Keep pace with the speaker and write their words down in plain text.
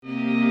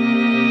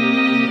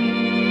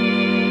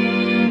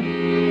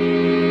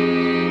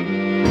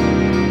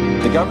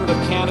The government of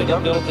Canada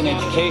built an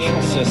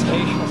educational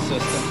system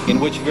in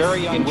which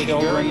very young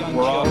children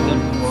were often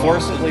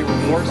forcibly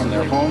removed from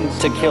their homes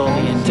to kill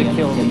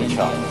in the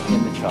child.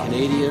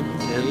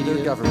 Canadians and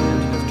their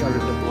government have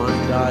turned a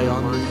blind eye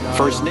on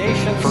First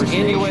Nations,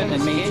 Inuit,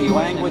 and Métis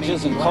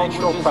languages and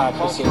cultural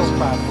practices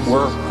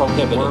were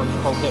prohibited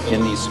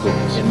in these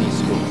schools.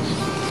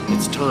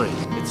 It's time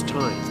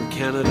for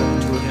Canada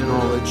to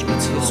acknowledge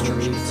its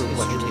history for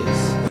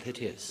what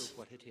it is.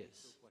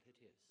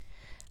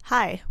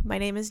 Hi, my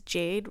name is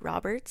Jade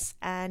Roberts,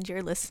 and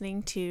you're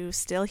listening to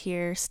Still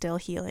Here, Still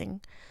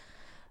Healing.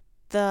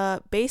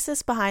 The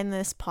basis behind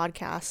this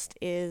podcast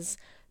is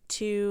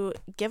to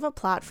give a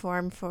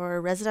platform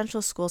for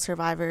residential school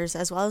survivors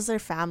as well as their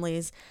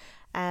families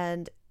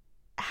and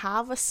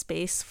have a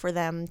space for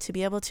them to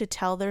be able to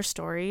tell their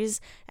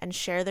stories and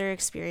share their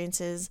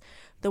experiences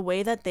the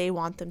way that they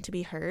want them to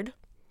be heard,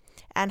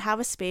 and have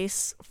a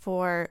space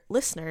for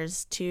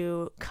listeners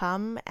to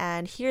come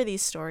and hear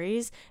these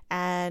stories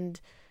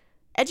and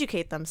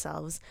educate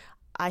themselves.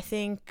 I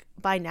think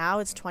by now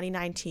it's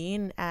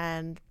 2019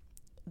 and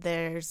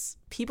there's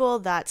people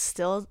that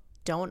still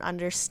don't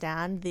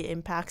understand the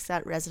impacts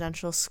that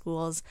residential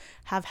schools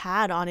have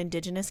had on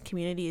Indigenous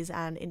communities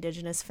and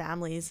Indigenous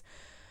families.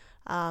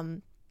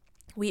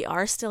 We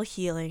are still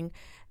healing,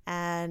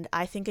 and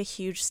I think a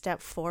huge step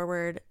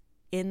forward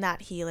in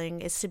that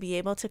healing is to be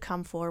able to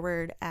come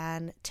forward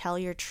and tell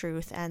your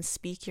truth and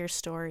speak your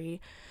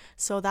story.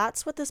 So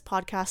that's what this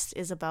podcast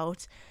is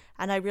about.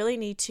 And I really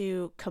need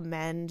to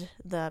commend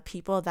the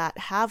people that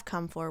have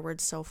come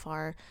forward so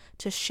far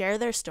to share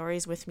their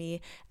stories with me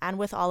and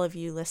with all of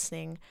you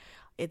listening.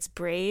 It's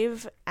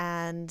brave,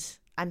 and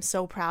I'm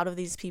so proud of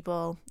these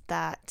people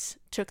that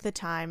took the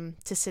time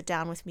to sit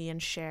down with me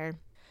and share.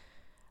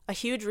 A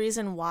huge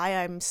reason why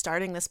I'm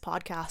starting this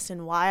podcast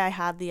and why I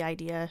had the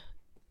idea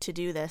to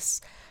do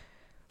this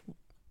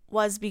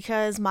was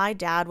because my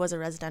dad was a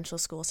residential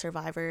school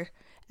survivor,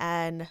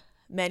 and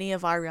many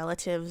of our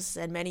relatives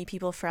and many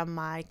people from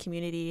my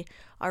community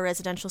are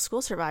residential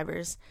school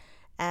survivors,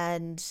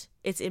 and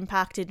it's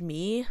impacted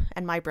me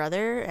and my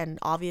brother and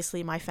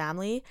obviously my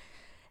family.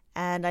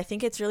 And I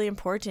think it's really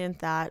important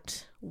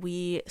that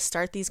we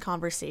start these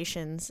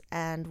conversations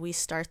and we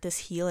start this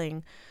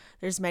healing.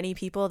 There's many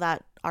people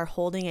that are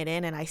holding it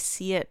in, and I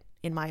see it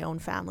in my own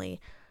family,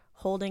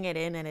 holding it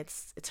in, and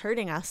it's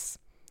hurting us.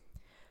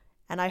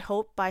 And I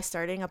hope by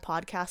starting a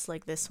podcast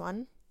like this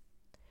one,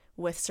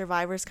 with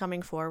survivors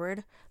coming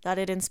forward, that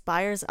it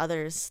inspires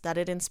others, that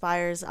it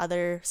inspires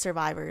other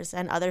survivors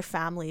and other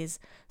families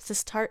to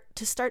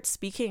start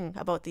speaking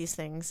about these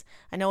things.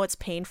 I know it's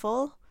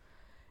painful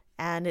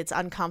and it's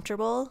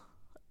uncomfortable,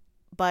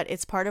 but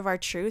it's part of our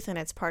truth and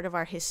it's part of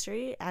our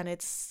history, and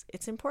it's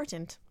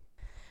important.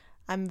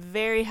 I'm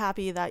very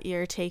happy that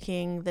you're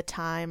taking the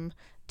time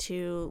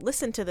to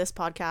listen to this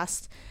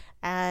podcast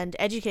and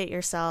educate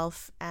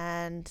yourself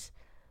and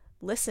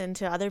listen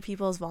to other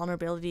people's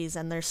vulnerabilities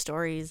and their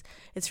stories.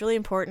 It's really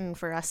important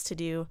for us to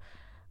do.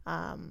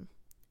 And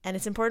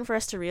it's important for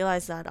us to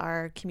realize that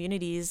our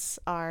communities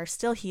are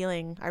still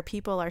healing, our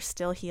people are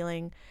still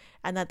healing,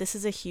 and that this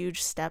is a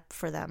huge step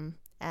for them.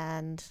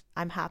 And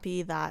I'm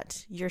happy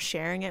that you're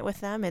sharing it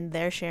with them and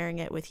they're sharing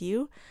it with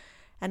you.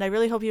 And I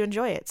really hope you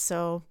enjoy it.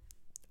 So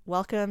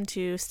welcome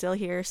to Still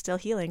Here, Still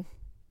Healing.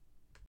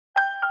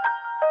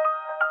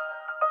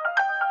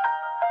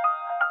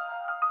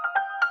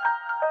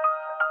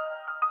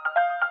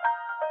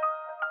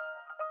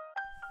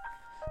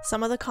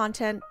 Some of the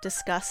content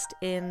discussed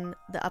in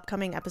the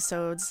upcoming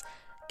episodes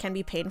can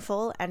be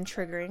painful and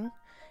triggering.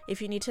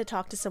 If you need to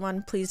talk to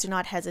someone, please do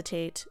not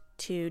hesitate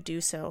to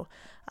do so.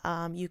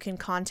 You can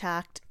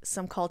contact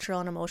some cultural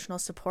and emotional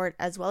support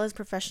as well as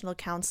professional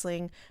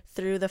counseling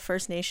through the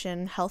First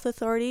Nation Health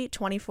Authority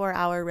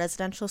 24-hour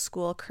residential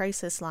school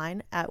crisis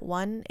line at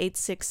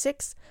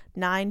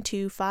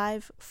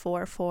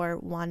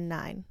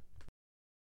 1-866-925-4419.